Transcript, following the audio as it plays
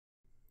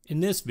In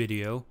this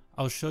video,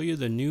 I'll show you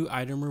the new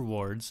item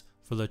rewards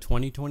for the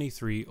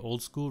 2023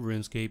 Old School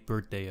RuneScape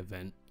birthday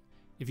event.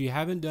 If you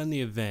haven't done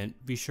the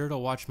event, be sure to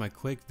watch my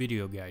quick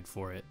video guide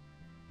for it.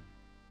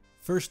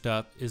 First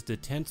up is the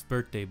 10th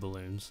birthday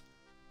balloons,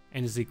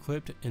 and is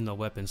equipped in the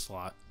weapon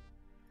slot.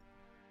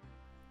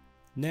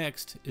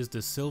 Next is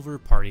the silver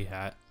party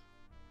hat.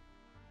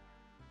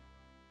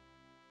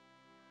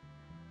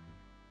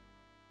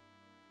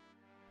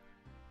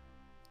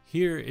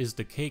 Here is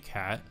the cake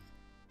hat.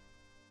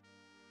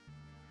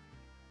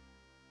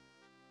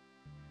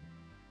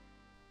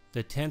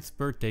 The 10th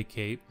birthday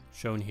cape,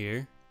 shown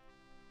here.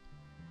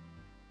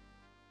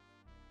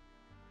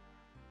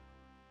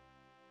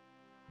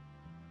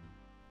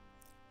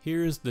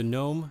 Here is the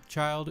gnome,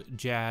 child,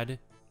 Jad,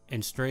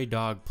 and stray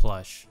dog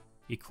plush,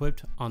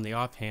 equipped on the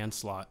offhand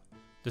slot.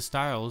 The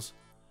styles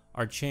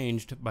are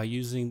changed by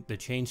using the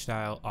change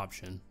style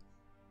option.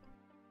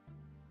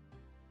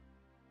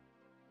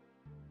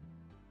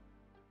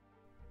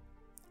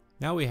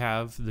 Now we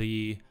have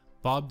the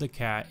Bob the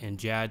Cat and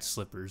Jad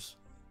slippers.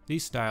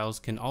 These styles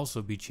can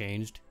also be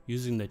changed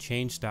using the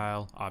change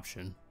style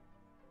option.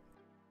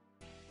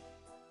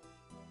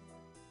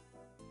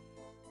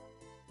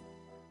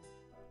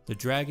 The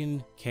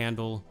Dragon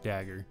Candle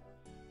Dagger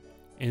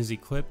and is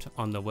equipped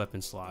on the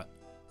weapon slot.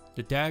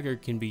 The dagger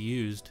can be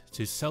used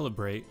to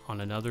celebrate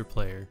on another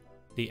player.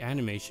 The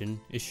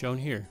animation is shown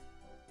here.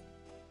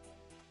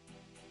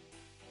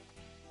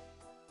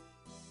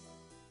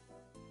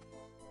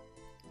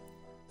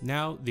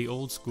 Now the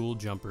old school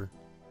jumper.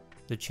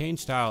 The change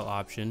style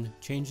option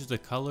changes the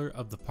color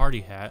of the party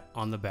hat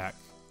on the back.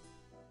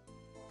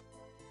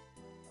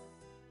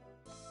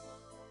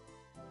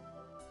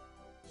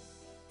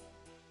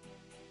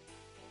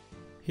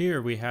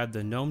 Here we had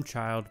the gnome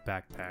child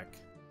backpack.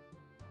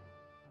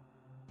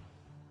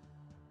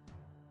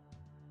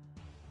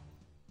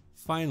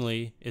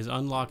 Finally is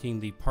unlocking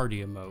the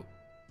party emote,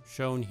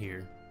 shown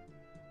here.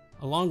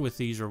 Along with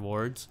these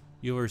rewards,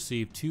 you'll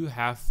receive 2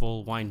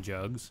 half-full wine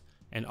jugs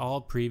and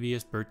all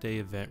previous birthday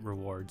event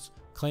rewards,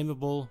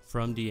 claimable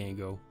from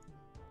Diego.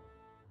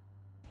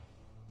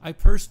 I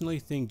personally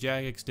think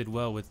Jagex did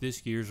well with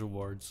this year's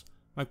rewards.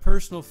 My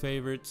personal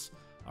favorites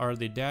are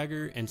the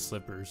dagger and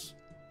slippers,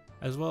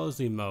 as well as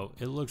the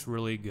emote. It looks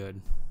really good.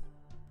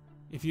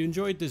 If you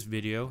enjoyed this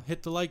video,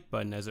 hit the like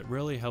button as it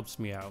really helps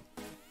me out.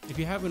 If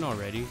you haven't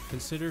already,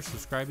 consider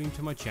subscribing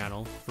to my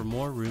channel for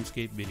more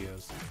RuneScape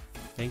videos.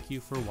 Thank you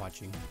for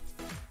watching.